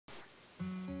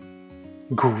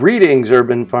Greetings,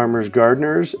 urban farmers,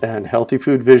 gardeners, and healthy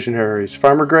food visionaries.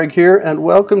 Farmer Greg here, and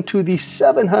welcome to the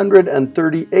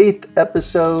 738th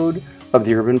episode of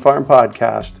the Urban Farm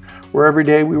Podcast, where every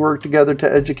day we work together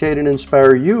to educate and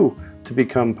inspire you to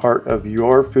become part of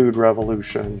your food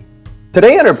revolution.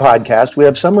 Today on our podcast, we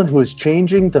have someone who is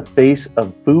changing the face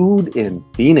of food in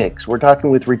Phoenix. We're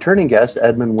talking with returning guest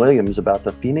Edmund Williams about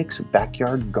the Phoenix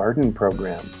Backyard Garden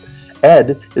Program.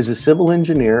 Ed is a civil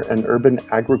engineer and urban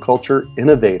agriculture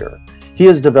innovator. He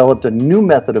has developed a new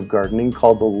method of gardening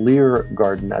called the Lehr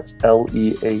garden, that's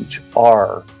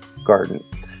L-E-H-R garden,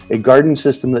 a garden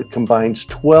system that combines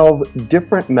 12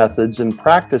 different methods and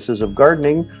practices of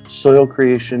gardening, soil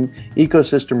creation,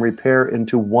 ecosystem repair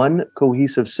into one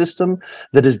cohesive system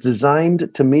that is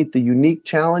designed to meet the unique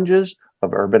challenges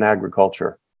of urban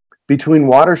agriculture. Between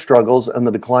water struggles and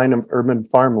the decline of urban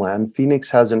farmland, Phoenix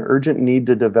has an urgent need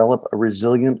to develop a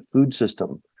resilient food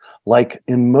system. Like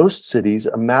in most cities,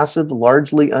 a massive,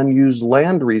 largely unused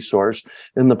land resource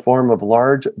in the form of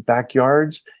large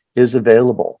backyards is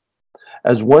available.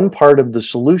 As one part of the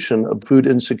solution of food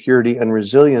insecurity and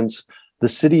resilience, the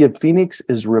city of Phoenix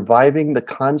is reviving the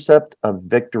concept of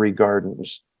victory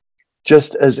gardens.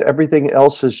 Just as everything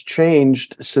else has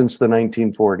changed since the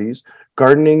 1940s,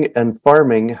 gardening and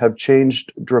farming have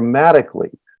changed dramatically.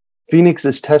 Phoenix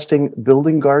is testing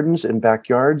building gardens in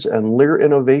backyards, and Lehr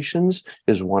Innovations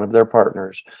is one of their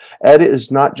partners. Ed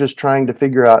is not just trying to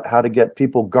figure out how to get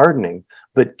people gardening,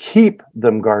 but keep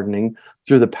them gardening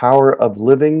through the power of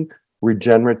living,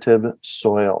 regenerative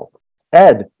soil.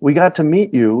 Ed, we got to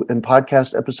meet you in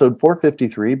podcast episode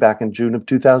 453 back in June of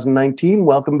 2019.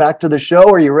 Welcome back to the show.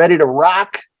 Are you ready to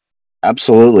rock?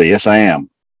 Absolutely. Yes, I am.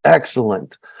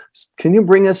 Excellent. Can you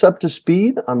bring us up to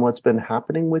speed on what's been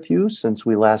happening with you since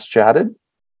we last chatted?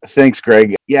 Thanks,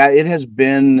 Greg. Yeah, it has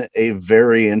been a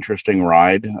very interesting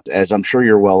ride. As I'm sure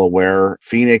you're well aware,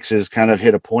 Phoenix has kind of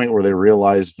hit a point where they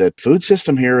realize that food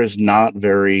system here is not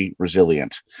very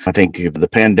resilient. I think the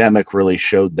pandemic really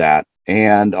showed that.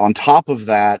 And on top of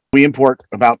that, we import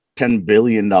about $10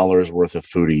 billion worth of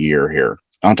food a year here.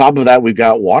 On top of that, we've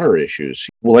got water issues.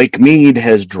 Lake Mead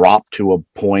has dropped to a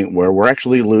point where we're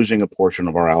actually losing a portion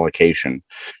of our allocation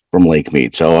from Lake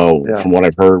Mead. So From what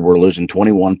I've heard, we're losing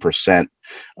 21%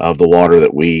 of the water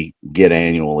that we get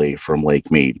annually from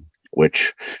Lake Mead,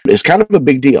 which is kind of a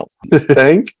big deal.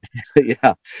 Thank.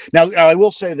 Yeah. Now, I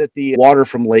will say that the water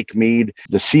from Lake Mead,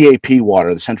 the CAP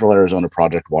water, the Central Arizona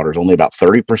Project water, is only about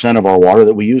 30% of our water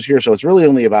that we use here. So it's really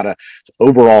only about a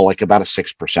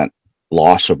 6%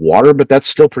 loss of water, but that's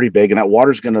still pretty big. And that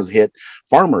water is going to hit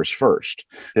farmers first.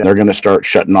 Yeah. They're going to start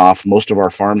shutting off. Most of our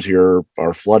farms here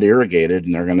are flood irrigated,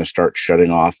 and they're going to start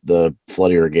shutting off the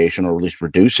flood irrigation, or at least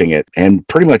reducing it. And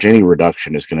pretty much any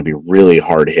reduction is going to be really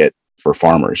hard hit for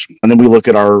farmers. And then we look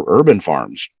at our urban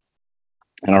farms,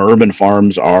 and our urban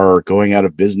farms are going out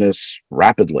of business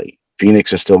rapidly.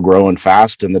 Phoenix is still growing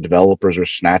fast, and the developers are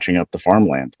snatching up the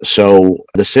farmland. So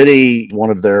the city, one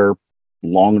of their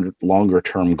longer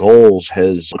term goals,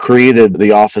 has created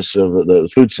the Office of the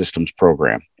Food Systems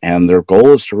Program. And their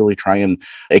goal is to really try and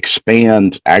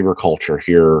expand agriculture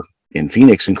here in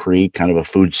Phoenix and create kind of a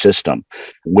food system,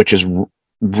 which is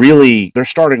really, they're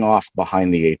starting off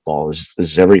behind the eight ball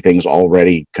as everything's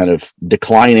already kind of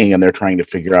declining, and they're trying to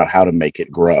figure out how to make it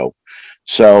grow.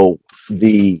 So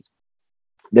they've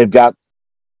got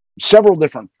several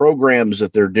different programs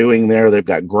that they're doing there. They've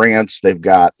got grants, they've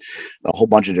got a whole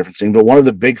bunch of different things. But one of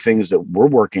the big things that we're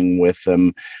working with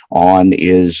them on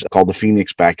is called the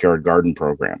Phoenix Backyard Garden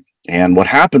Program. And what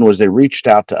happened was they reached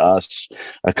out to us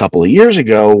a couple of years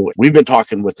ago. We've been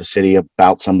talking with the city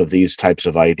about some of these types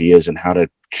of ideas and how to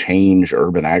change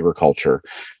urban agriculture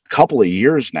a couple of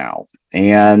years now.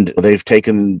 And they've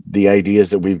taken the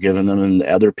ideas that we've given them and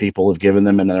other people have given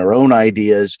them and their own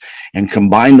ideas and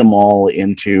combined them all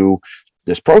into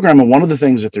this program. And one of the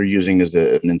things that they're using as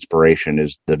an inspiration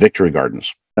is the victory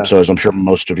gardens. So as I'm sure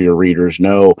most of your readers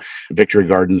know, victory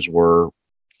gardens were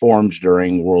formed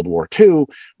during World War II,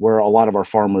 where a lot of our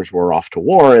farmers were off to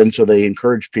war. And so they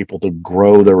encouraged people to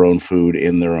grow their own food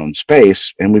in their own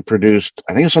space. And we produced,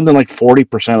 I think it's something like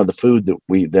 40% of the food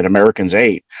that Americans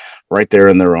ate right there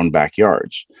in their own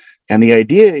backyards. And the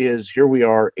idea is, here we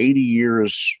are 80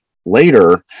 years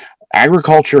later,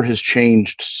 agriculture has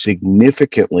changed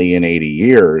significantly in 80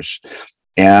 years.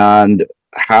 And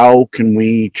how can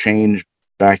we change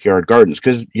backyard gardens?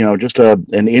 Because, just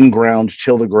an in-ground,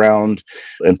 till-the-ground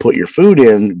and put your food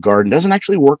in garden doesn't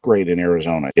actually work great in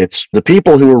Arizona. It's the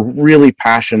people who are really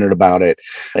passionate about it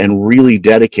and really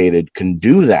dedicated can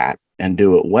do that and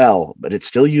do it well, but it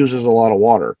still uses a lot of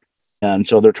water. And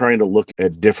so they're trying to look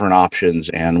at different options.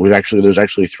 And there's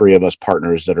actually three of us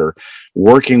partners that are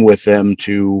working with them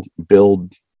to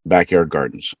build backyard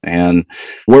gardens. And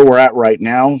where we're at right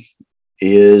now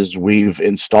is we've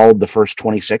installed the first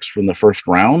 26 from the first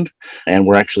round, and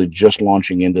we're actually just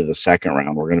launching into the second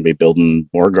round. We're going to be building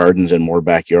more gardens and more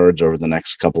backyards over the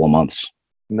next couple of months.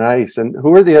 Nice. And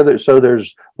who are the other? So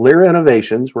there's Lear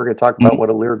Innovations. We're going to talk about what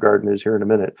a Lear garden is here in a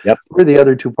minute. Yep. Who are the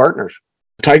other two partners?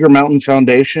 Tiger Mountain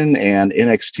Foundation and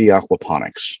NXT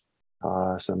Aquaponics.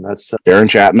 Awesome. That's Darren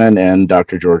Chapman and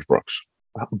Dr. George Brooks.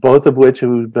 Both of which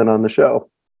who've been on the show.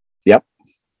 Yep.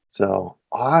 So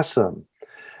awesome.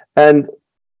 And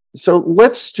so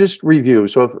let's just review.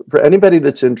 So for anybody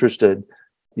that's interested,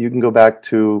 you can go back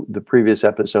to the previous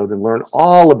episode and learn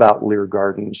all about Lear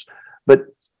Gardens. But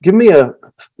give me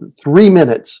 3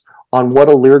 minutes on what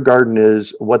a Lear Garden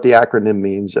is, what the acronym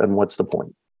means, and what's the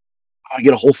point. I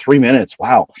get a whole 3 minutes.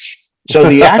 Wow. So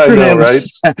the acronym, right?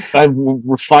 I've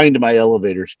refined my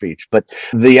elevator speech, but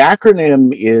the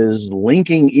acronym is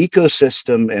linking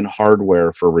ecosystem and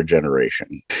hardware for regeneration.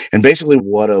 And basically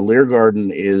what a Lear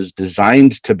garden is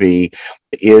designed to be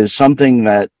is something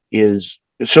that is,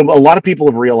 so a lot of people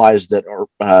have realized that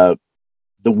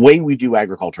the way we do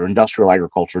agriculture, industrial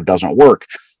agriculture, doesn't work,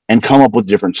 and come up with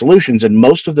different solutions. And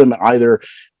most of them either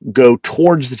go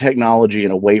towards the technology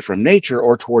and away from nature,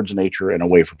 or towards nature and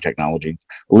away from technology.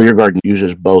 Lear Garden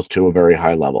uses both to a very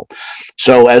high level.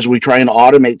 So as we try and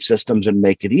automate systems and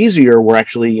make it easier, we're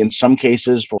actually, in some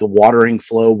cases, for the watering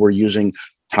flow, we're using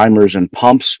timers and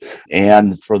pumps.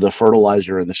 And for the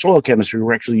fertilizer and the soil chemistry,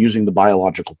 we're actually using the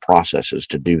biological processes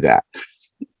to do that.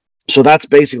 So that's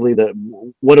basically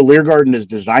what a Lear garden is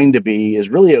designed to be, is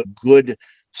really a good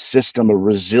system, a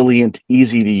resilient,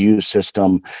 easy to use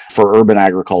system for urban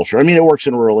agriculture. I mean, it works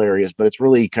in rural areas, but it's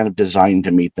really kind of designed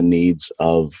to meet the needs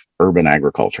of urban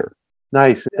agriculture.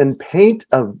 Nice. And paint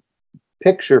a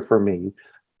picture for me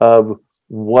of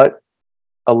what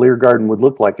a Lear garden would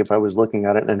look like if I was looking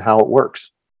at it and how it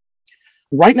works.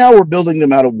 Right now, we're building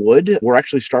them out of wood. We're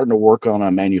actually starting to work on a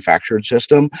manufactured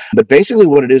system. But basically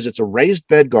what it is, it's a raised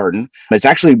bed garden. It's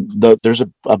actually, there's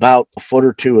about a foot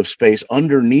or two of space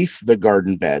underneath the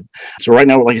garden bed. So right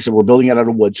now, like I said, we're building it out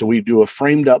of wood. So we do a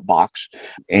framed up box,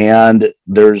 and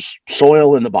there's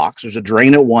soil in the box. There's a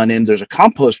drain at one end. There's a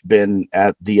compost bin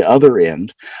at the other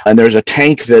end. And there's a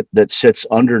tank that sits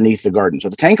underneath the garden. So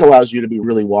the tank allows you to be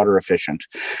really water efficient,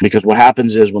 because what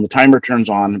happens is when the timer turns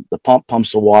on, the pump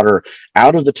pumps the water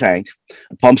out of the tank,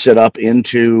 pumps it up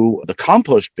into the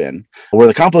compost bin, where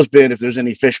the compost bin, if there's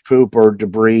any fish poop or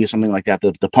debris, something like that,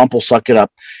 the pump will suck it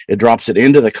up. It drops it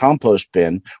into the compost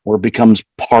bin, where it becomes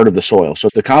part of the soil. So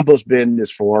the compost bin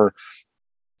is for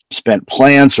spent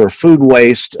plants or food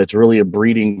waste. It's really a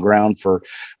breeding ground for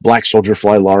black soldier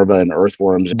fly larvae and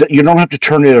earthworms. You don't have to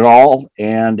turn it at all,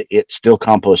 and it still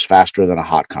composts faster than a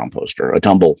hot composter, a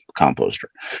tumble composter.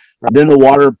 Then the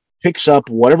water picks up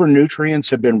whatever nutrients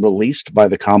have been released by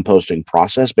the composting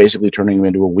process, basically turning them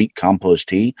into a weak compost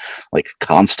tea, like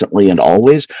constantly and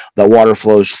always. The water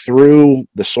flows through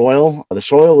the soil. The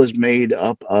soil is made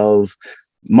up of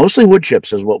mostly wood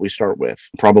chips is what we start with,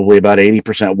 probably about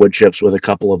 80% wood chips with a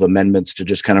couple of amendments to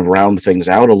just kind of round things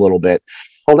out a little bit.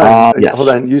 Hold on. Yes. Hold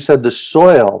on. You said the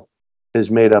soil is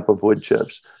made up of wood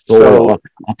chips. So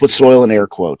I'll put soil in air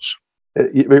quotes.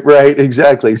 Right,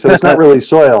 exactly. So it's not really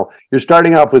soil. You're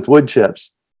starting off with wood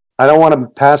chips. I don't want to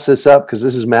pass this up because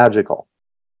this is magical.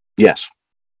 Yes.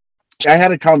 I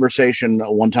had a conversation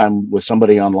one time with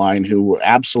somebody online who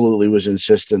absolutely was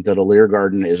insistent that a Lear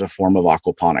garden is a form of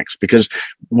aquaponics, because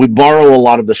we borrow a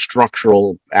lot of the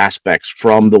structural aspects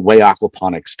from the way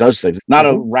aquaponics does things. Not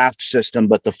a raft system,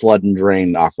 but the flood and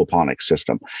drain aquaponics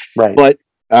system. Right. But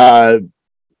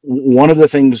one of the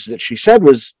things that she said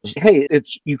was, hey,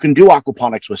 you can do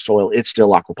aquaponics with soil. It's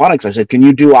still aquaponics. I said, can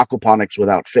you do aquaponics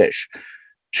without fish?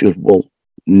 She was, well,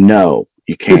 no,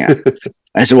 you can't.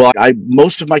 I said, well,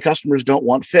 most of my customers don't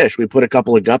want fish. We put a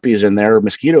couple of guppies in there,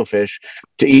 mosquito fish,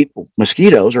 to eat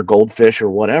mosquitoes or goldfish or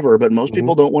whatever, but most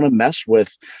people don't want to mess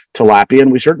with tilapia,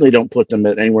 and we certainly don't put them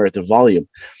anywhere at the volume.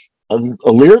 A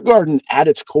Lear garden at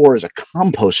its core is a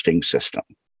composting system.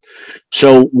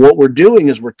 So what we're doing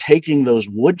is we're taking those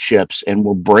wood chips and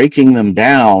we're breaking them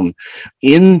down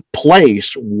in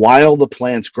place while the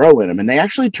plants grow in them. And they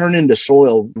actually turn into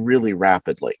soil really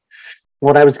rapidly.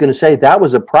 What I was going to say, that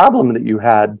was a problem that you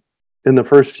had in the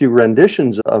first few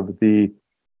renditions of the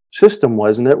system,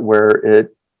 wasn't it? Where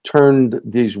it turned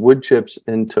these wood chips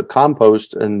into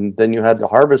compost, and then you had to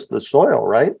harvest the soil,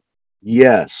 right?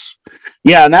 Yes.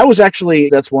 Yeah. And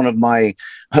that's one of my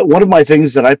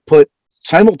things that I put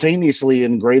simultaneously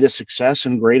in greatest success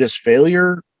and greatest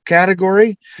failure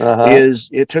category Uh-huh. is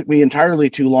it took me entirely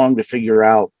too long to figure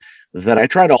out that I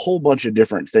tried a whole bunch of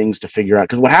different things to figure out.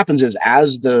 Because what happens is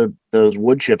as those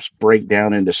wood chips break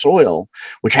down into soil,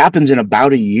 which happens in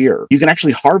about a year, you can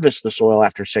actually harvest the soil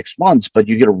after 6 months, but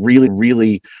you get a really,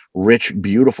 really rich,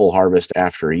 beautiful harvest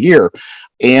after a year.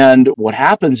 And what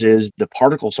happens is the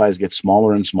particle size gets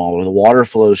smaller and smaller. The water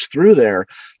flows through there.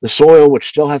 The soil, which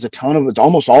still has a ton of, it's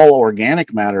almost all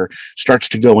organic matter, starts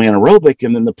to go anaerobic,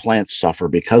 and then the plants suffer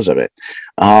because of it.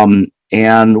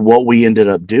 And what we ended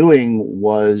up doing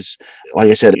was, like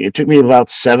I said, it took me about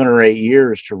 7 or 8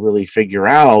 years to really figure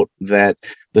out that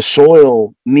the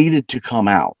soil needed to come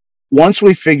out. Once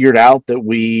we figured out that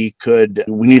we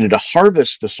needed to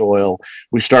harvest the soil,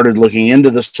 we started looking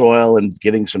into the soil and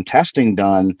getting some testing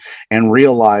done and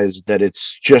realized that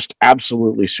it's just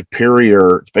absolutely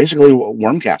superior. It's basically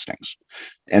worm castings.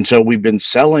 And so we've been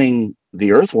selling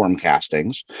the earthworm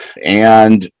castings,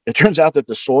 and it turns out that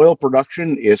the soil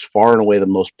production is far and away the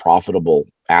most profitable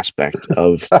aspect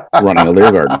of running a Lear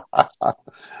garden.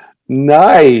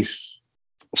 Nice.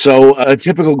 So a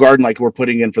typical garden like we're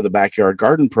putting in for the backyard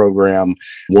garden program,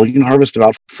 well, you can harvest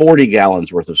about 40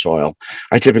 gallons worth of soil.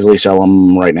 I typically sell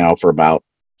them right now for about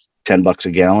 $10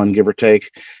 a gallon, give or take.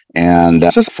 And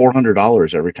that's just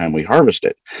 $400 every time we harvest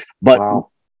it. But Wow.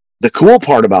 the cool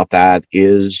part about that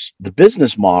is the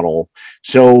business model.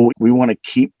 So we want to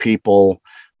keep people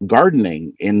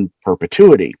gardening in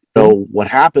perpetuity. So what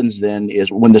happens then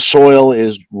is when the soil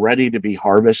is ready to be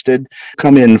harvested,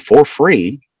 come in for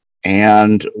free,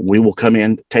 and we will come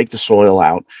in, take the soil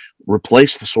out,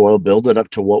 replace the soil, build it up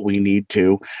to what we need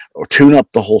to, or tune up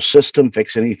the whole system,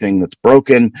 fix anything that's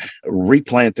broken,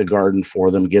 replant the garden for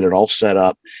them, get it all set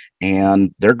up,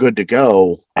 and they're good to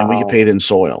go. And we get Wow. paid in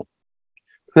soil.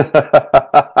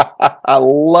 I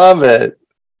love it.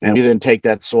 And we then take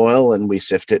that soil and we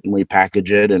sift it and we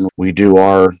package it and we do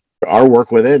our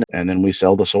work with it, and then we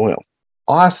sell the soil.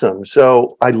 Awesome.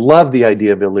 So I love the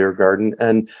idea of a Lear garden.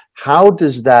 And how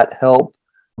does that help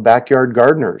backyard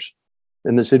gardeners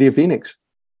in the city of Phoenix?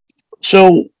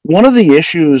 So one of the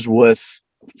issues with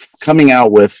coming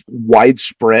out with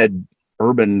widespread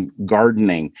urban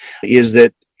gardening is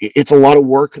that it's a lot of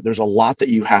work. There's a lot that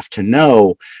you have to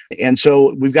know. And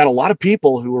so we've got a lot of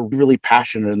people who are really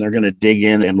passionate, and they're going to dig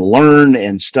in and learn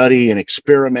and study and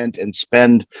experiment and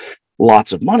spend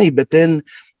lots of money. But then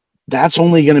that's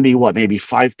only going to be maybe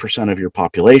 5% of your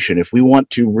population. If we want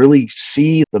to really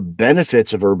see the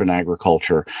benefits of urban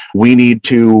agriculture, we need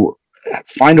to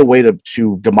find a way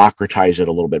to democratize it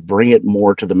a little bit, bring it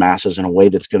more to the masses in a way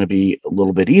that's going to be a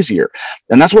little bit easier.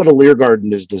 And that's what a Lear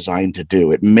garden is designed to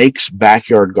do. It makes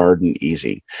backyard garden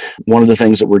easy. One of the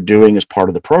things that we're doing as part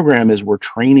of the program is we're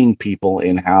training people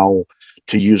in how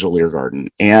to use a Lear garden.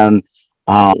 And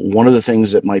one of the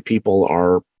things that my people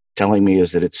are telling me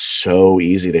is that it's so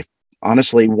easy.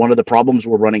 Honestly, one of the problems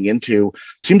we're running into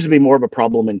seems to be more of a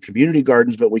problem in community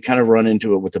gardens, but we kind of run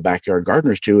into it with the backyard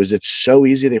gardeners too, is it's so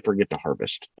easy they forget to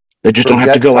harvest. They just don't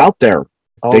have to go out there.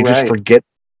 They just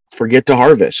forget to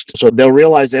harvest. So they'll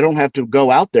realize they don't have to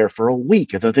go out there for a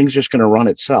week, and the thing's just going to run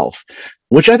itself,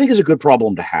 which I think is a good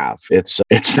problem to have. It's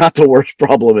not the worst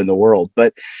problem in the world.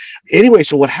 But anyway,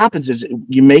 so what happens is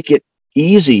you make it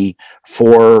easy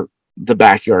for the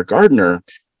backyard gardener,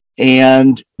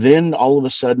 and then all of a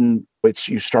sudden,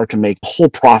 you start to make the whole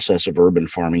process of urban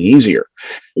farming easier.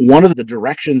 One of the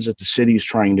directions that the city is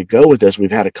trying to go with this,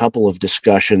 we've had a couple of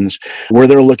discussions where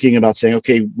they're looking about saying,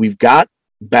 okay, we've got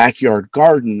backyard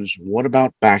gardens. What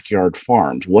about backyard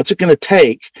farms? What's it going to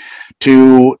take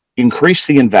to increase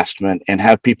the investment and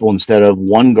have people, instead of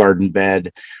one garden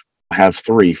bed, have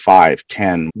 3, 5,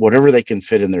 10, whatever they can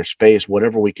fit in their space,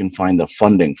 whatever we can find the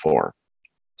funding for.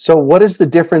 So what is the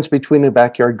difference between a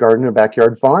backyard garden and a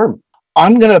backyard farm?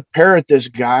 I'm going to parrot this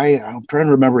guy. I'm trying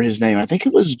to remember his name. I think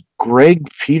it was Greg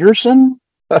Peterson,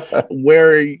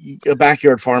 where a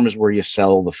backyard farm is where you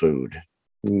sell the food.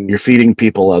 You're feeding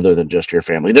people other than just your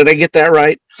family. Did I get that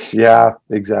right? Yeah,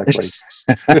 exactly.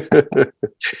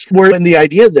 Where the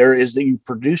idea there is that you're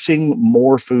producing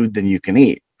more food than you can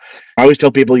eat. I always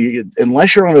tell people,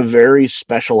 unless you're on a very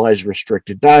specialized,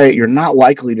 restricted diet, you're not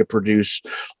likely to produce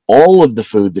all of the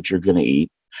food that you're going to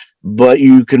eat, but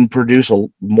you can produce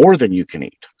more than you can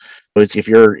eat. But if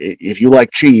you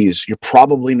like cheese, you're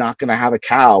probably not going to have a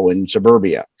cow in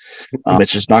suburbia.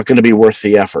 It's just not going to be worth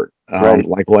the effort. Right.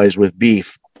 Likewise with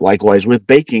beef. Likewise with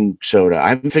baking soda. I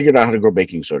haven't figured out how to grow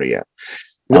baking soda yet.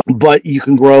 But you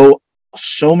can grow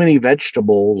so many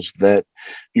vegetables that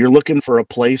you're looking for a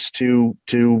place to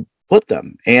put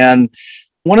them. And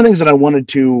one of the things that I wanted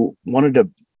to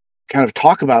kind of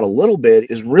talk about a little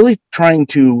bit is really trying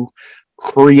to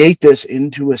create this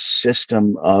into a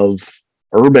system of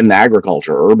urban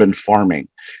agriculture, urban farming.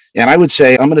 And I would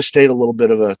say, I'm going to state a little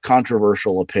bit of a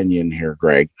controversial opinion here,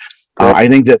 Greg. I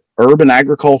think that urban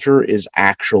agriculture is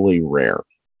actually rare.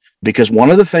 Because one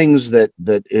of the things that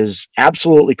is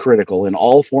absolutely critical in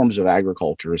all forms of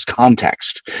agriculture is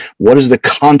context. What is the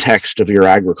context of your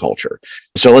agriculture?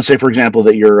 So let's say, for example,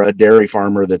 that you're a dairy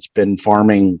farmer that's been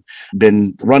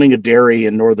running a dairy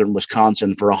in northern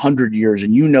Wisconsin for 100 years,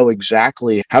 and you know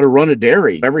exactly how to run a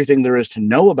dairy, everything there is to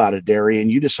know about a dairy,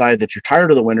 and you decide that you're tired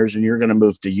of the winters and you're going to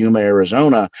move to Yuma,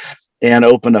 Arizona, and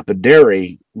open up a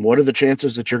dairy. What are the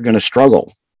chances that you're going to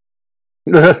struggle?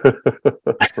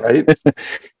 Right.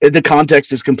 The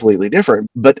context is completely different,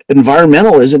 but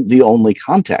environmental isn't the only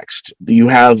context. You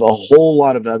have a whole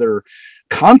lot of other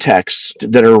contexts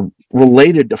that are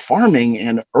related to farming,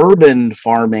 and urban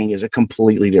farming is a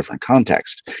completely different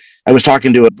context. I was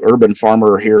talking to an urban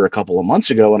farmer here a couple of months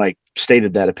ago, and I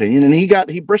stated that opinion, and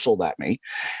he bristled at me.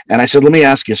 And I said, let me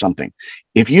ask you something.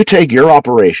 If you take your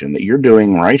operation that you're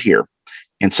doing right here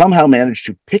and somehow manage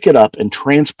to pick it up and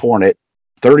transport it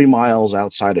 30 miles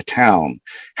outside of town,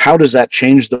 how does that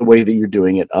change the way that you're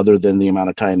doing it other than the amount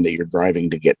of time that you're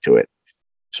driving to get to it?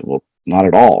 So, well, not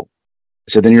at all.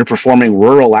 So then you're performing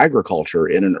rural agriculture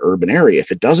in an urban area.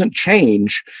 If it doesn't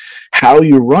change how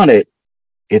you run it,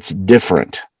 it's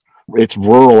different. It's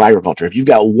rural agriculture. If you've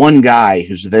got one guy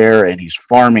who's there and he's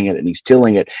farming it and he's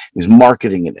tilling it, he's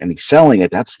marketing it and he's selling it,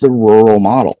 that's the rural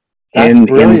model. That's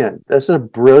brilliant. That's a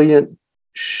brilliant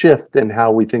shift in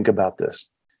how we think about this.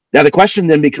 Now, the question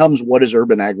then becomes, what does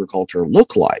urban agriculture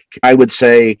look like? I would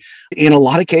say in a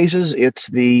lot of cases, it's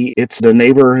the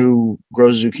neighbor who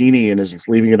grows zucchini and is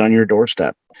leaving it on your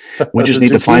doorstep. We just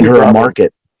need to find her a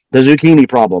market. The zucchini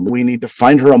problem. We need to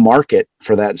find her a market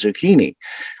for that zucchini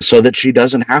so that she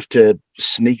doesn't have to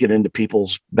sneak it into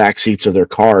people's back seats of their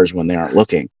cars when they aren't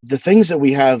looking. The things that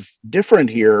we have different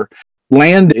here,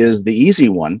 land is the easy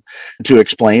one to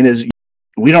explain, is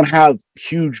we don't have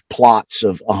huge plots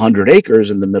of 100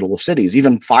 acres in the middle of cities.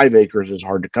 Even 5 acres is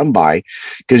hard to come by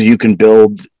because you can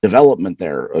build development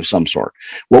there of some sort.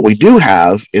 What we do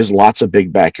have is lots of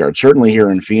big backyards. Certainly here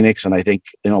in Phoenix, and I think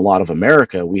in a lot of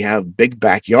America, we have big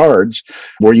backyards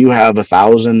where you have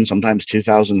 1,000, sometimes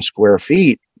 2,000 square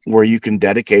feet where you can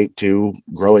dedicate to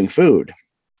growing food.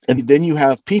 And then you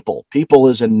have people. People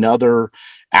is another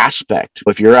aspect.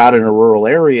 If you're out in a rural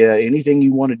area, anything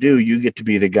you want to do, you get to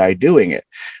be the guy doing it.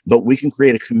 But we can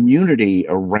create a community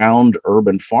around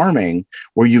urban farming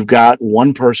where you've got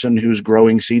one person who's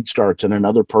growing seed starts and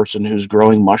another person who's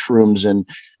growing mushrooms and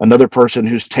another person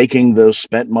who's taking those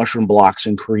spent mushroom blocks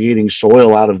and creating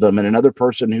soil out of them, and another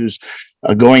person who's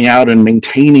going out and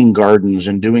maintaining gardens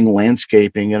and doing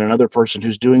landscaping, and another person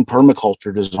who's doing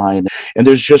permaculture design.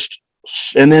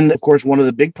 And then, of course, one of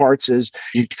the big parts is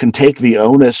you can take the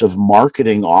onus of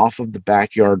marketing off of the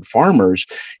backyard farmers.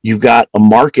 You've got a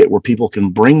market where people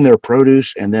can bring their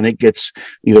produce, and then it gets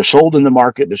either sold in the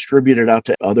market, distributed out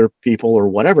to other people or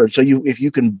whatever. So if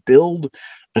you can build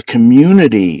a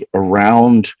community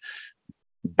around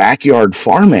backyard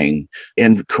farming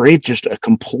and create just a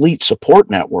complete support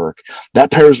network, that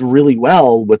pairs really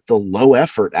well with the low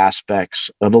effort aspects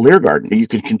of a Lear garden. You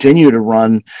can continue to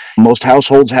run, most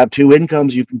households have 2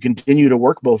 incomes. You can continue to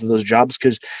work both of those jobs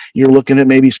because you're looking at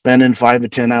maybe spending 5 to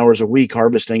 10 hours a week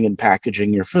harvesting and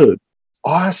packaging your food.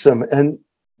 Awesome. And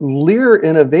Lear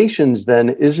Innovations then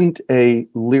isn't a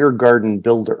Lear garden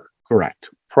builder. Correct.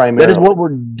 Primarily. That is what we're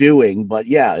doing, but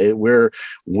yeah, we're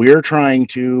trying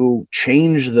to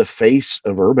change the face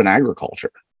of urban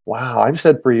agriculture. Wow, I've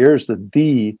said for years that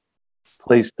the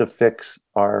place to fix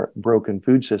our broken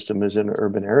food system is in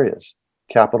urban areas.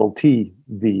 Capital T,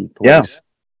 the place.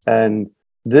 Yeah. And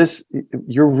this,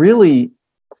 you're really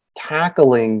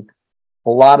tackling a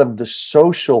lot of the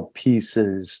social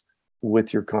pieces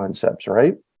with your concepts,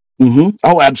 right? Mm-hmm.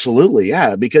 Oh, absolutely.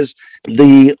 Yeah. Because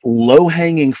the low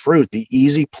hanging fruit, the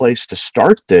easy place to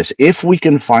start this, if we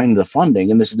can find the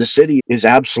funding, and the city is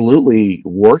absolutely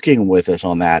working with us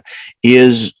on that,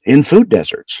 is in food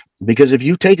deserts. Because if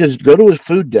you go to a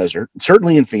food desert,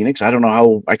 certainly in Phoenix, I don't know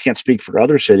how, I can't speak for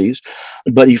other cities,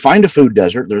 but you find a food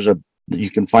desert, you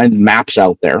can find maps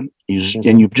out there,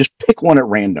 and you just pick one at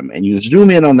random and you zoom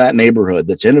in on that neighborhood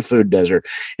that's in a food desert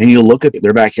and you look at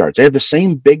their backyards. They have the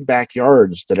same big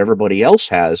backyards that everybody else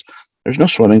has. There's no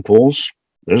swimming pools.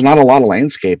 There's not a lot of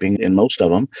landscaping in most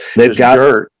of them. They've got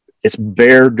dirt. It's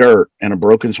bare dirt and a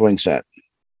broken swing set.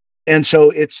 And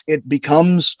so it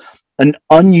becomes an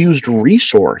unused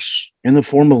resource in the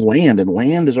form of land, and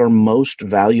land is our most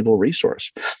valuable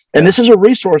resource. And this is a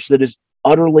resource that is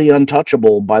utterly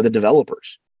untouchable by the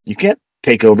developers. You can't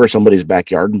take over somebody's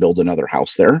backyard and build another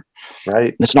house there.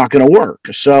 Right. It's not going to work.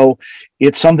 So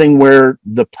it's something where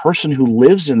the person who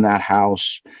lives in that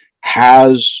house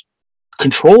has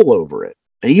control over it.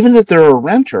 Even if they're a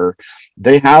renter,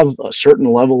 they have a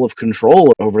certain level of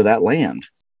control over that land.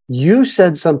 You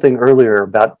said something earlier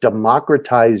about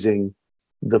democratizing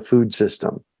the food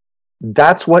system.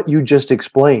 That's what you just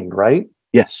explained, right?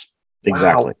 Yes,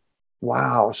 exactly.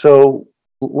 Wow. So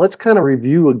let's kind of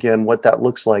review again what that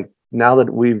looks like now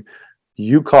that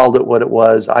you called it what it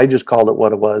was. I just called it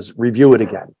what it was. Review it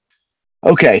again.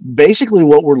 Okay. Basically,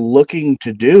 what we're looking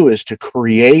to do is to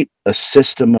create a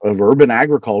system of urban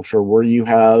agriculture where you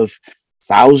have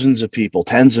thousands of people,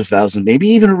 tens of thousands, maybe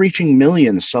even reaching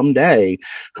millions someday,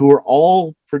 who are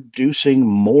all producing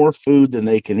more food than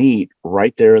they can eat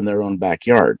right there in their own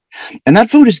backyard. And that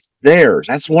food is theirs.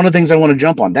 That's one of the things I want to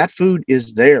jump on. That food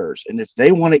is theirs. And if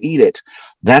they want to eat it,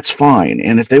 that's fine.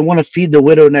 And if they want to feed the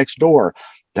widow next door,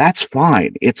 that's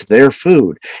fine. It's their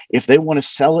food. If they want to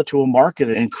sell it to a market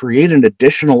and create an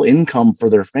additional income for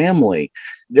their family,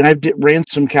 then I ran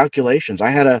some calculations. I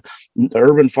had an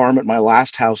urban farm at my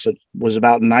last house that was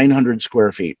about 900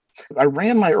 square feet. I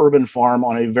ran my urban farm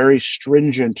on a very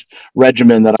stringent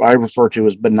regimen that I refer to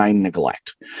as benign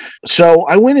neglect. So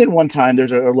I went in one time.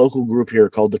 There's a local group here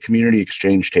called the Community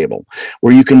Exchange Table,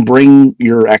 where you can bring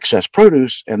your excess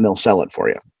produce and they'll sell it for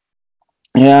you.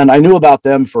 And I knew about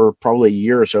them for probably a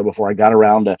year or so before I got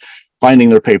around to finding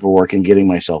their paperwork and getting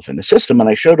myself in the system. And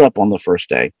I showed up on the first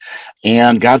day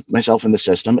and got myself in the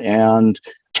system. And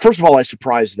first of all, I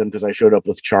surprised them because I showed up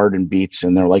with chard and beets,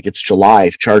 and they're like, it's July.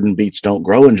 Chard and beets don't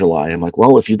grow in July. I'm like,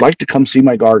 well, if you'd like to come see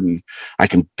my garden, I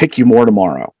can pick you more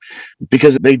tomorrow,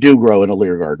 because they do grow in a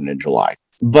Lear garden in July.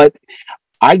 But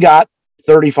I got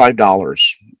 $35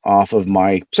 off of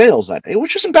my sales that day,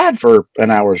 which isn't bad for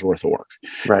an hour's worth of work.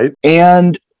 Right.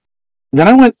 And then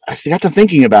I got to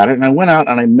thinking about it, and I went out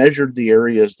and I measured the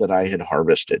areas that I had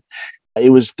harvested. It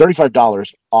was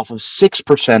 $35 off of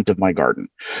 6% of my garden.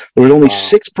 There was only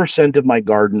 6% of my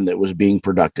garden that was being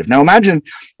productive. Now imagine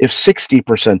if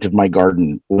 60% of my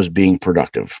garden was being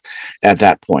productive at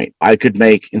that point. I could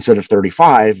make, instead of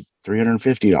 $35,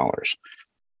 $350.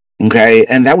 Okay.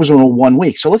 And that was in 1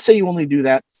 week. So let's say you only do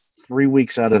that 3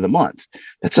 weeks out of the month.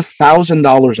 That's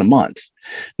 $1,000 a month.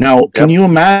 Now, can you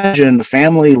imagine a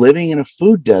family living in a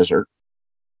food desert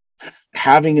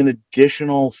having an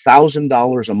additional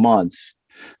 $1,000 a month,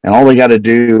 and all they got to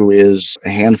do is a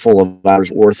handful of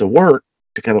hours worth of work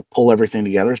to kind of pull everything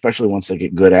together, especially once they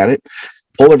get good at it,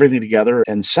 pull everything together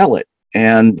and sell it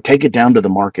and take it down to the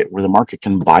market where the market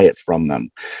can buy it from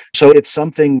them. So it's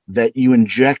something that you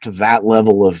inject that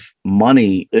level of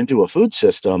money into a food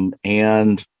system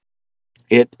and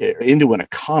it into an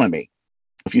economy.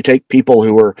 If you take people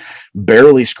who are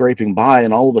barely scraping by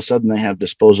and all of a sudden they have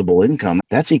disposable income,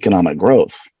 that's economic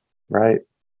growth. Right.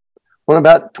 Well,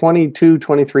 about 22,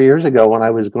 23 years ago, when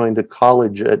I was going to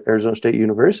college at Arizona State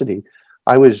University,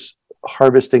 I was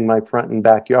harvesting my front and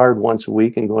backyard once a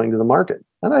week and going to the market.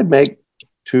 And I'd make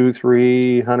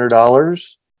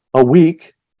 $200-$300 a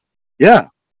week. Yeah.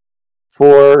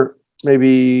 For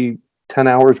maybe 10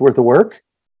 hours worth of work.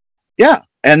 Yeah.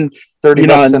 And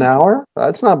 $30 an hour.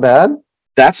 That's not bad.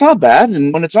 That's not bad.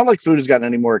 And when it's not like food has gotten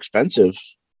any more expensive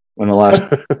in the last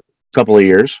couple of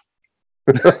years.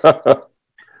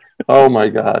 Oh my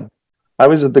God. I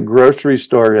was at the grocery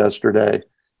store yesterday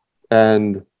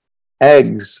and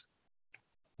eggs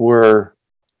were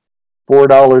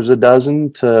 $4 a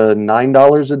dozen to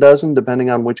 $9 a dozen, depending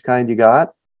on which kind you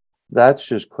got. That's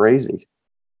just crazy.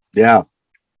 Yeah.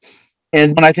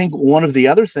 And I think one of the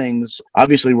other things,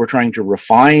 obviously, we're trying to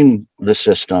refine the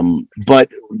system,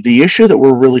 but the issue that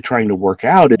we're really trying to work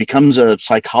out, it becomes a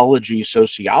psychology,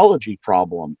 sociology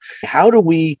problem. How do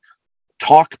we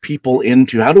talk people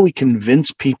into, how do we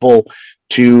convince people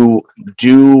to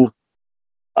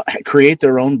create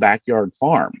their own backyard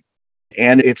farm?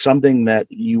 And it's something that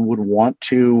you would want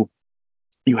to,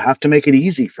 you have to make it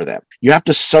easy for them. You have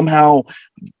to somehow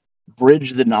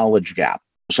bridge the knowledge gap.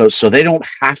 So they don't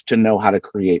have to know how to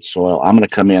create soil. I'm going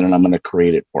to come in and I'm going to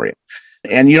create it for you.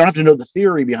 And you don't have to know the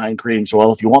theory behind creating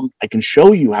soil. If you want, I can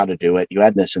show you how to do it. You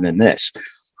add this and then this.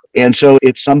 And so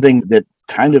it's something that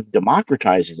kind of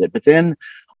democratizes it. But then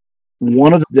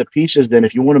one of the pieces, then,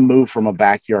 if you want to move from a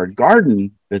backyard garden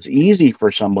that's easy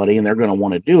for somebody and they're going to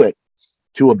want to do it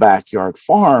to a backyard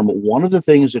farm, one of the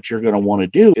things that you're going to want to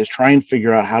do is try and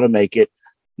figure out how to make it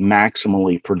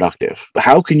maximally productive.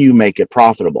 How can you make it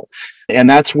profitable? And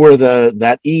that's where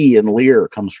that E in Lear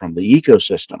comes from, the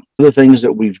ecosystem. The things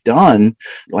that we've done,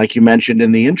 like you mentioned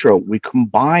in the intro, we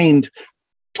combined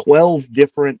 12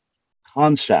 different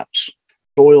concepts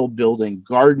soil building,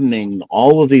 gardening,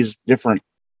 all of these different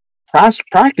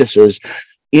practices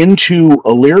into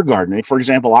a Lear garden. For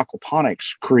example, aquaponics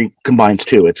combines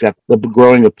two. It's got the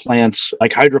growing of plants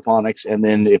like hydroponics, and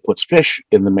then it puts fish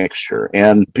in the mixture.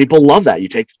 And people love that. You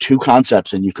take two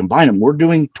concepts and you combine them. We're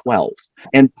doing 12.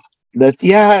 And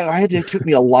it took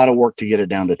me a lot of work to get it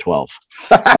down to 12.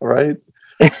 Right.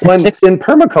 When in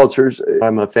permacultures,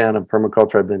 I'm a fan of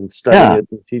permaculture. I've been studying it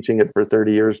and teaching it for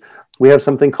 30 years. We have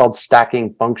something called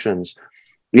stacking functions.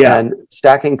 Yeah. And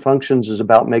stacking functions is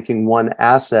about making one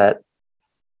asset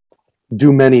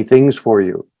do many things for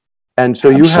you. And so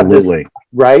you have this,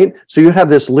 right? So you have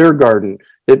this Lear garden.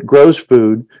 It grows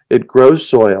food. It grows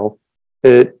soil.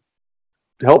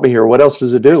 Help me here. What else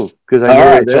does it do? Because I know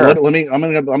all right. So let me. I'm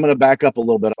gonna back up a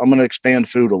little bit. I'm gonna expand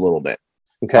food a little bit.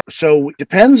 Okay. So it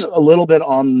depends a little bit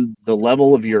on the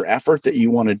level of your effort that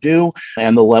you want to do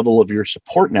and the level of your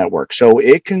support network. So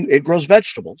it grows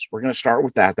vegetables. We're going to start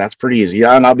with that. That's pretty easy.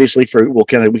 And obviously fruit,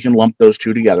 we can lump those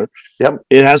two together. Yep.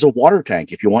 It has a water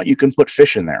tank. If you want, you can put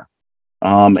fish in there,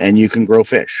 and you can grow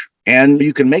fish. And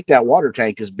you can make that water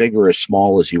tank as big or as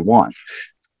small as you want.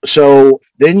 So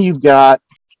then you've got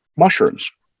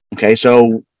mushrooms. Okay.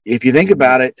 So if you think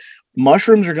about it,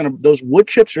 mushrooms those wood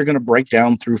chips are going to break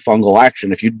down through fungal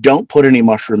action. If you don't put any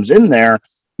mushrooms in there,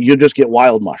 you'll just get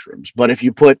wild mushrooms. But if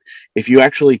you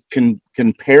actually can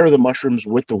pair the mushrooms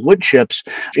with the wood chips,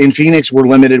 in Phoenix, we're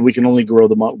limited. We can only grow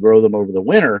them over the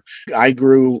winter.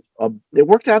 It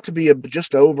worked out to be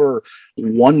just over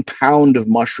 1 pound of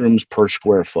mushrooms per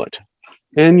square foot.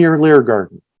 In your Lear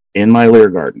garden? In my Lear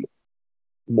garden.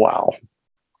 Wow.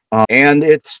 And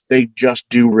they just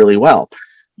do really well.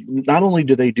 Not only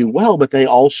do they do well, but they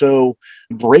also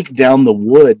break down the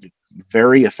wood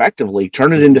very effectively,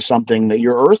 turn it into something that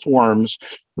your earthworms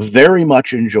very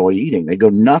much enjoy eating. They go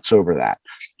nuts over that.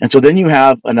 And so then you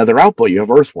have another output. You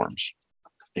have earthworms.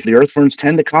 If the earthworms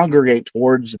tend to congregate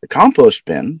towards the compost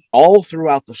bin all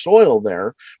throughout the soil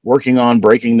there, working on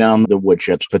breaking down the wood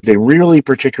chips, but they really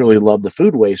particularly love the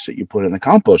food waste that you put in the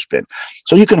compost bin.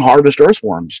 So you can harvest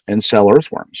earthworms and sell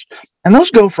earthworms. And those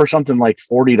go for something like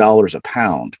 $40 a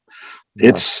pound.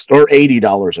 Or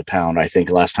 $80 a pound, I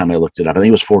think, last time I looked it up. I think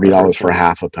it was $40 for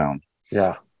half a pound.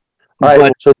 Yeah. All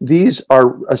right. So these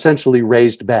are essentially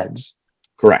raised beds.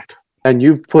 Correct. And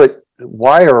you've put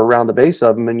wire around the base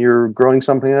of them and you're growing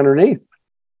something underneath.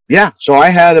 Yeah. So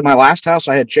at my last house,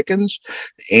 I had chickens,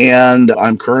 and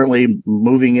I'm currently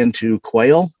moving into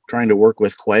quail, trying to work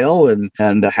with quail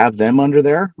and have them under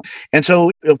there. And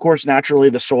so, of course, naturally,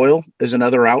 the soil is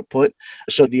another output.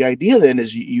 So the idea then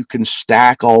is you can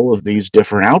stack all of these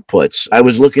different outputs. I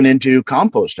was looking into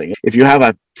composting. If you have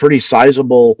a pretty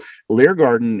sizable Lear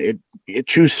garden, it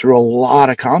chews through a lot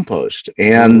of compost.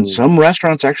 And some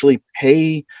restaurants actually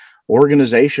pay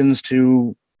organizations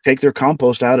to take their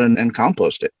compost out and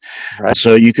compost it. Right.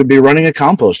 So you could be running a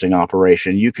composting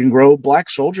operation. You can grow black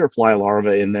soldier fly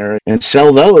larvae in there and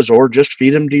sell those, or just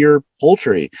feed them to your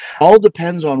poultry. All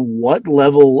depends on what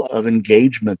level of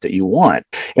engagement that you want.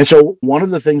 And so one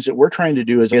of the things that we're trying to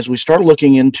do is, as we start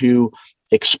looking into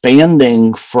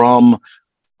expanding from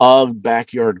a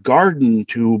backyard garden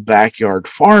to backyard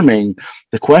farming,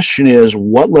 the question is,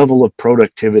 what level of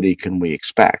productivity can we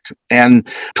expect?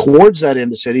 And towards that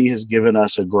end, the city has given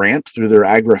us a grant through their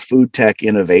Agri-Food Tech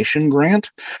Innovation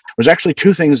Grant. There's actually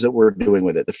two things that we're doing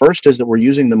with it. The first is that we're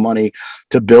using the money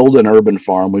to build an urban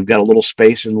farm. We've got a little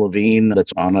space in Levine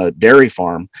that's on a dairy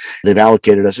farm. They've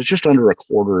allocated us, it's just under a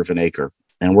quarter of an acre.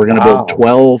 And we're going to build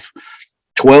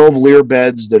 12 Lear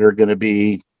beds that are going to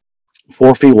be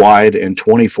 4 feet wide and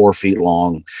 24 feet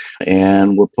long.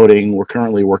 And we're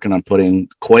currently working on putting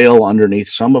quail underneath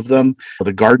some of them.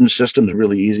 The garden system is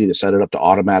really easy to set it up to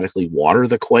automatically water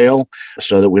the quail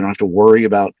so that we don't have to worry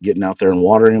about getting out there and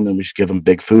watering them. Then we just give them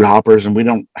big food hoppers and we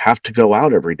don't have to go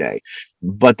out every day.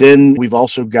 But then we've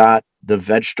also got the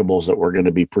vegetables that we're going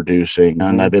to be producing.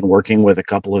 And I've been working with a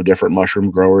couple of different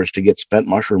mushroom growers to get spent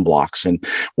mushroom blocks, and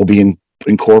we'll be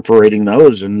incorporating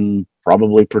those and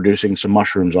probably producing some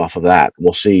mushrooms off of that.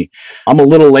 We'll see. I'm a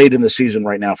little late in the season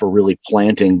right now for really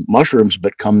planting mushrooms,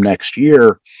 but come next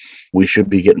year, we should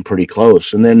be getting pretty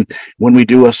close. And then when we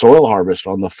do a soil harvest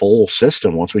on the full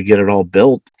system, once we get it all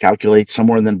built, calculate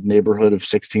somewhere in the neighborhood of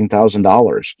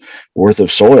 $16,000 worth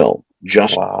of soil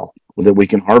just that we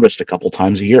can harvest a couple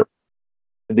times a year.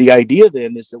 The idea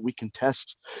then is that we can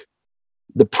test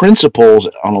the principles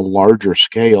on a larger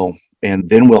scale, and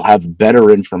then we'll have better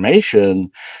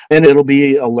information, and it'll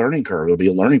be a learning curve. It'll be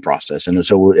a learning process. And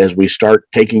so as we start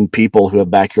taking people who have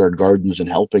backyard gardens and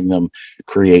helping them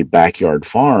create backyard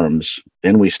farms,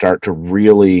 then we start to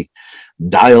really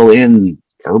dial in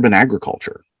urban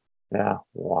agriculture. Yeah.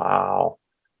 Wow.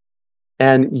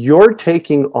 And you're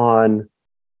taking on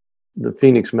the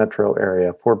Phoenix metro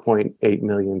area, 4.8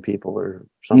 million people or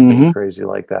something crazy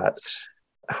like that.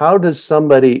 How does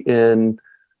somebody in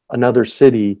another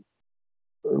city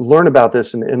learn about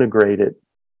this and integrate it,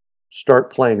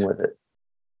 start playing with it?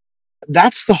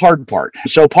 That's the hard part.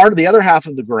 So part of the other half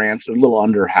of the grant, a little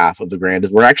under half of the grant,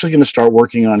 is we're actually going to start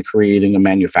working on creating a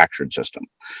manufactured system,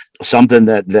 something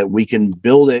that we can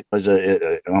build it as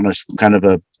almost kind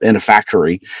of in a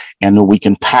factory, and then we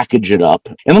can package it up.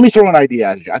 And let me throw an idea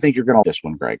at you. I think you're going to like this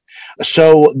one, Greg.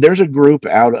 So there's a group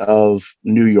out of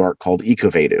New York called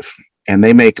Ecovative, and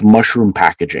they make mushroom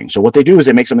packaging. So what they do is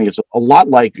they make something that's a lot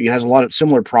like, it has a lot of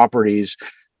similar properties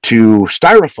to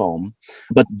styrofoam,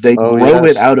 but they grow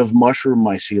it out of mushroom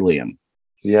mycelium.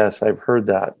 Yes, I've heard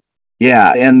that.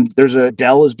 Yeah, and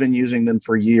Dell has been using them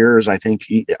for years. I think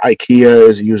IKEA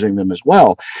is using them as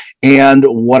well. And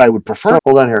what I would prefer...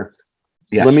 Hold on here.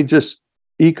 Yes. Let me just...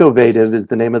 Ecovative is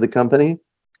the name of the company?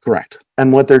 Correct.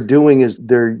 And what they're doing is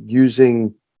they're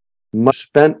using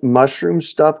spent mushroom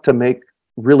stuff to make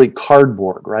really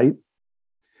cardboard, right?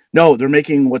 No, they're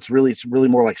making it's really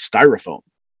more like styrofoam.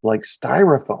 Like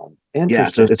styrofoam.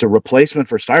 Interesting. Yeah, so it's a replacement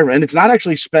for styrofoam. And it's not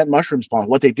actually spent mushroom spawn.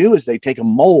 What they do is they take a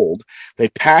mold, they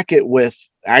pack it with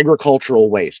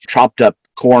agricultural waste, chopped up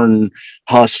corn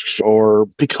husks or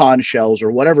pecan shells or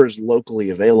whatever is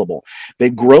locally available. They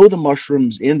grow the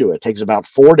mushrooms into it. It takes about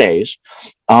 4 days.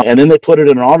 And then they put it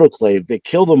in an autoclave. They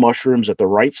kill the mushrooms at the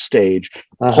right stage,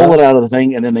 pull it out of the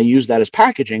thing, and then they use that as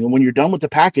packaging. And when you're done with the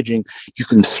packaging, you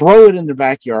can throw it in the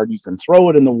backyard. You can throw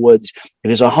it in the woods. It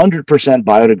is 100%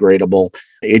 biodegradable.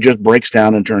 It just breaks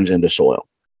down and turns into soil.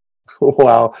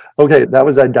 Wow. Okay, that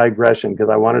was a digression because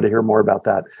I wanted to hear more about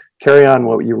that. Carry on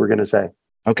what you were going to say.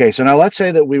 Okay, so now let's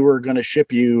say that we were going to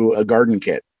ship you a garden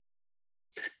kit.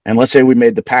 And let's say we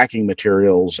made the packing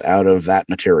materials out of that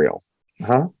material.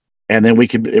 And then we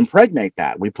could impregnate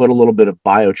that. We put a little bit of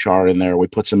biochar in there. We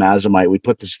put some azomite. We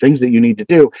put these things that you need to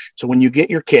do. So when you get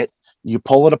your kit, you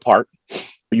pull it apart,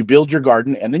 you build your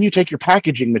garden, and then you take your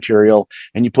packaging material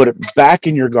and you put it back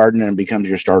in your garden and it becomes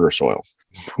your starter soil.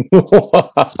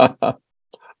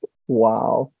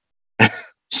 Wow.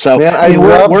 So man,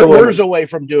 we're years away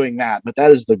from doing that, but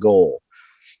that is the goal.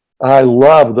 I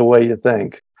love the way you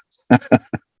think.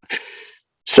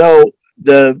 So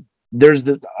there's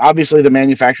obviously the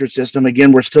manufactured system.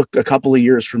 Again, we're still a couple of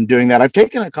years from doing that. I've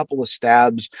taken a couple of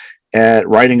stabs at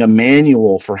writing a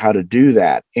manual for how to do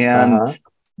that. And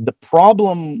the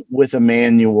problem with a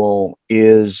manual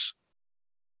is,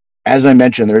 as I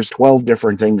mentioned, there's 12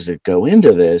 different things that go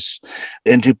into this.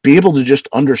 And to be able to just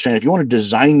understand, if you want to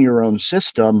design your own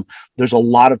system, there's a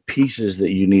lot of pieces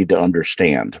that you need to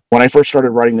understand. When I first started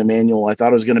writing the manual, I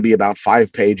thought it was going to be about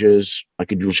 5 pages. I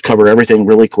could just cover everything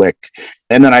really quick.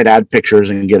 And then I'd add pictures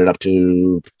and get it up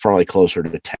to probably closer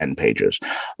to 10 pages.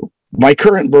 My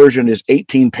current version is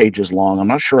 18 pages long. I'm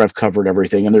not sure I've covered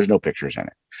everything, and there's no pictures in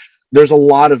it. There's a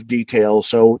lot of detail.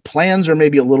 So plans are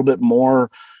maybe a little bit more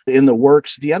in the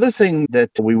works. The other thing that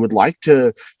we would like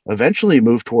to eventually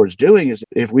move towards doing is,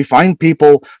 if we find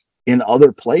people in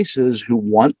other places who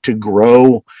want to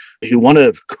grow, who want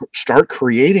to start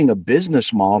creating a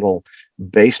business model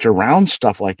based around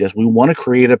stuff like this, we want to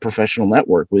create a professional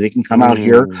network where they can come out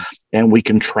here and we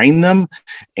can train them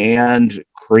and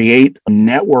create a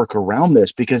network around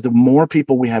this. Because the more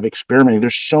people we have experimenting,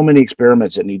 there's so many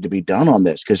experiments that need to be done on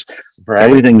this because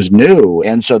everything's new.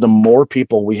 And so the more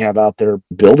people we have out there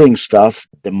building stuff,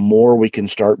 the more we can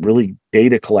start really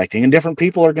data collecting, and different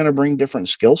people are going to bring different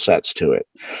skill sets to it.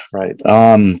 Right.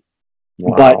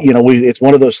 But it's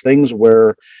one of those things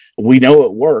where we know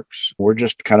it works. We're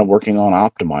just kind of working on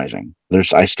optimizing.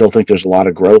 I still think there's a lot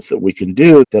of growth that we can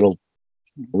do that'll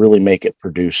really make it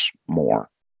produce more.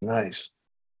 Nice.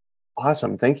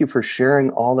 Awesome. Thank you for sharing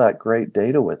all that great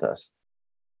data with us.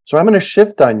 So I'm going to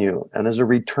shift on you. And as a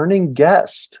returning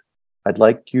guest, I'd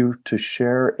like you to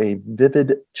share a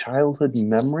vivid childhood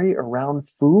memory around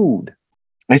food.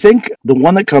 I think the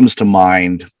one that comes to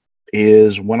mind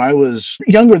is when I was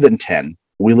younger than 10.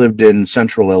 We lived in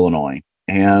central Illinois,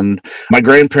 and my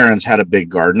grandparents had a big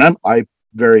garden. I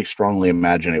very strongly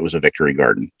imagine it was a victory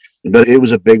garden, but it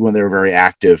was a big one. They were very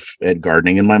active at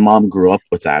gardening, and my mom grew up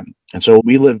with that. And so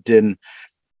we lived in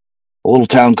a little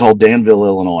town called Danville,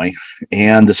 Illinois,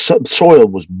 and the soil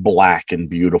was black and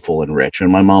beautiful and rich. And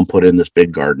my mom put in this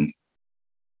big garden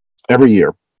every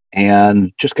year,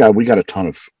 and we got a ton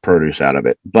of produce out of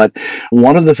it. But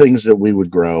one of the things that we would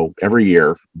grow every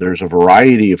year, there's a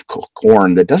variety of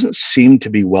corn that doesn't seem to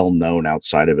be well known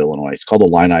outside of Illinois. It's called the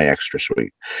Illini Extra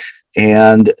Sweet.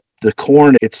 And The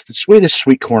corn, it's the sweetest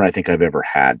sweet corn I think I've ever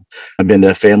had. I've been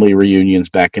to family reunions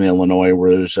back in Illinois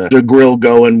where there's a grill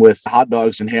going with hot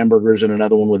dogs and hamburgers and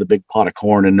another one with a big pot of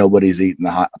corn, and nobody's eating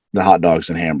the hot dogs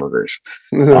and hamburgers.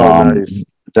 Nice.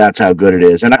 That's how good it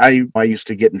is. And I used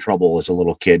to get in trouble as a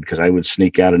little kid because I would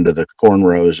sneak out into the corn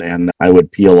rows and I would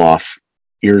peel off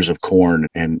ears of corn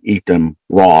and eat them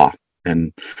raw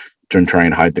and try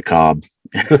and hide the cob.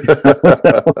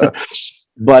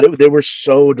 But they were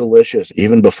so delicious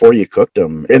even before you cooked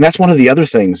them. And that's one of the other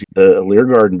things, the Lear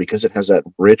Garden, because it has that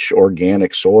rich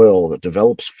organic soil that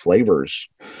develops flavors.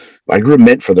 I grew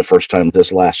mint for the first time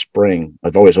this last spring.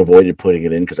 I've always avoided putting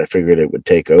it in because I figured it would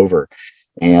take over.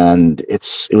 And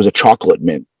it was a chocolate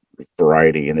mint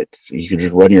variety, and you could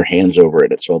just run your hands over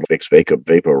it. It smelled like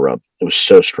vapor rub. It was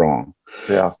so strong.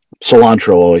 Yeah.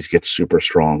 Cilantro always gets super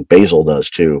strong. Basil does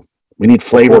too. We need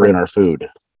flavor in our food.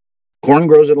 Corn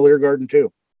grows in a Lear Garden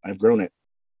too. I've grown it.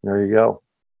 There you go.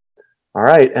 All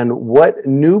right. And what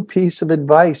new piece of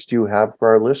advice do you have for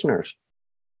our listeners?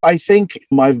 I think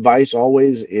my advice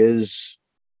always is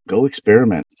go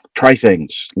experiment, try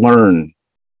things, learn.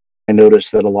 I notice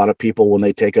that a lot of people, when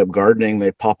they take up gardening,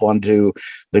 they pop onto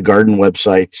the garden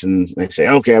websites and they say,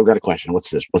 okay, I've got a question. What's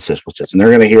this? And they're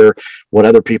going to hear what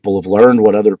other people have learned,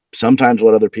 sometimes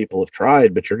what other people have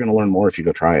tried, but you're going to learn more if you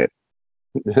go try it.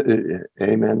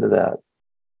 Amen to that.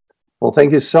 Well,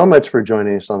 thank you so much for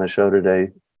joining us on the show today,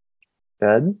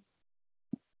 Ed.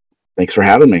 Thanks for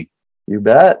having me. You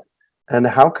bet. And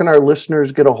how can our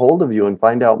listeners get a hold of you and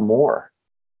find out more?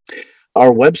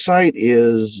 Our website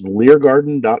is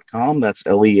leargarden.com. That's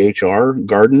LEHR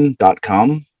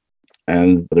garden.com.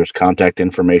 And there's contact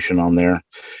information on there.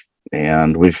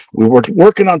 And we were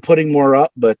working on putting more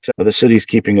up, but the city's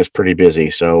keeping us pretty busy.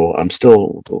 So it's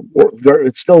still a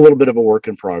little bit of a work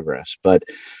in progress, but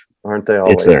aren't they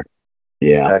always? It's there.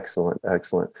 Yeah. Excellent.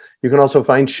 You can also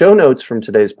find show notes from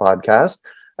today's podcast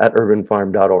at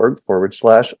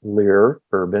urbanfarm.org/Lear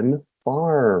Urban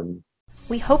Farm.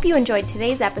 We hope you enjoyed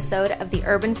today's episode of the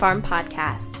Urban Farm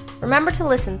Podcast. Remember to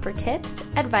listen for tips,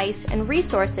 advice, and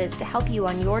resources to help you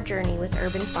on your journey with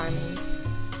urban farming.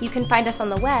 You can find us on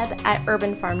the web at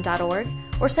urbanfarm.org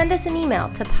or send us an email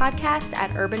to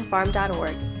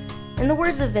podcast@urbanfarm.org. In the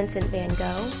words of Vincent van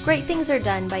Gogh, great things are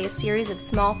done by a series of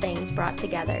small things brought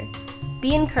together.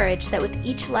 Be encouraged that with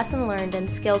each lesson learned and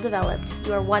skill developed,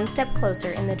 you are one step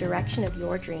closer in the direction of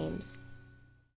your dreams.